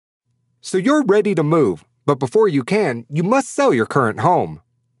So you're ready to move, but before you can, you must sell your current home.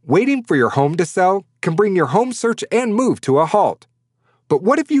 Waiting for your home to sell can bring your home search and move to a halt. But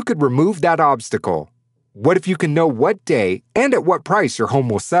what if you could remove that obstacle? What if you can know what day and at what price your home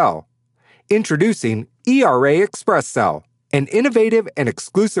will sell? Introducing ERA Express Sell, an innovative and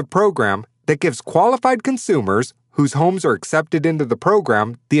exclusive program that gives qualified consumers whose homes are accepted into the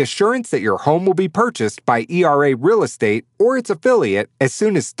program the assurance that your home will be purchased by ERA Real Estate or its affiliate as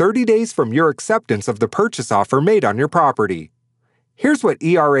soon as 30 days from your acceptance of the purchase offer made on your property. Here's what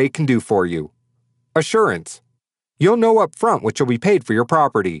ERA can do for you. Assurance. You'll know up front what you'll be paid for your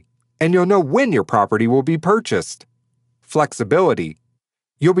property, and you'll know when your property will be purchased. Flexibility.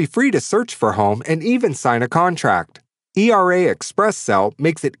 You'll be free to search for a home and even sign a contract. ERA Express Sell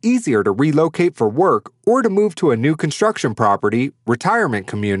makes it easier to relocate for work or to move to a new construction property, retirement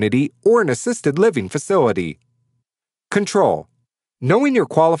community, or an assisted living facility. Control. Knowing your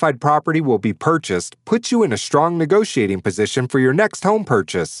qualified property will be purchased puts you in a strong negotiating position for your next home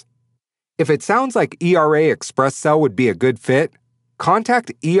purchase. If it sounds like ERA Express Sell would be a good fit,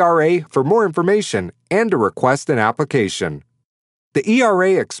 contact ERA for more information and to request an application. The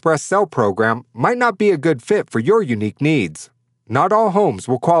ERA Express Sell program might not be a good fit for your unique needs. Not all homes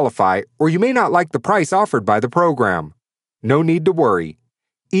will qualify, or you may not like the price offered by the program. No need to worry.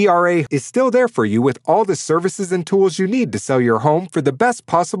 ERA is still there for you with all the services and tools you need to sell your home for the best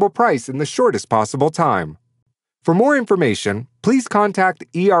possible price in the shortest possible time. For more information, please contact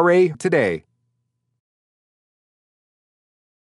ERA today.